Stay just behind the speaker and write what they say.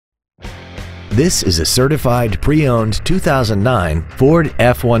This is a certified pre-owned 2009 Ford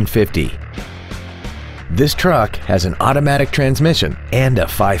F-150. This truck has an automatic transmission and a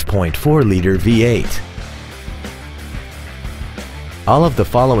 5.4-liter V8. All of the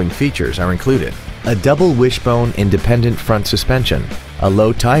following features are included: a double wishbone independent front suspension, a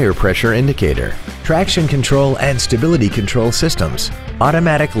low tire pressure indicator, traction control and stability control systems,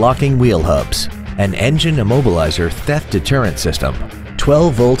 automatic locking wheel hubs, an engine immobilizer theft deterrent system,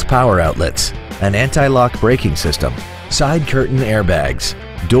 12-volt power outlets, an anti-lock braking system, side curtain airbags,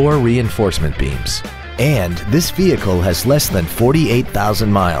 door reinforcement beams, and this vehicle has less than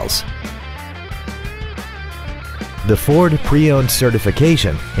 48,000 miles. The Ford Pre-Owned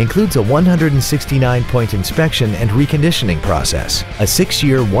certification includes a 169-point inspection and reconditioning process, a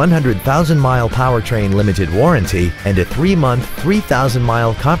 6-year, 100,000-mile powertrain limited warranty, and a 3-month,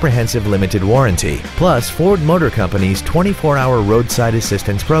 3,000-mile comprehensive limited warranty, plus Ford Motor Company's 24-hour roadside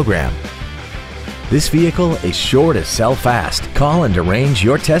assistance program. This vehicle is sure to sell fast. Call and arrange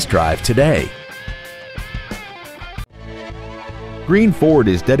your test drive today. Greene Ford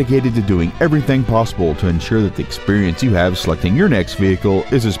is dedicated to doing everything possible to ensure that the experience you have selecting your next vehicle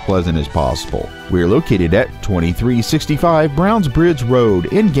is as pleasant as possible. We are located at 2365 Browns Bridge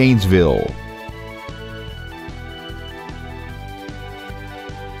Road in Gainesville.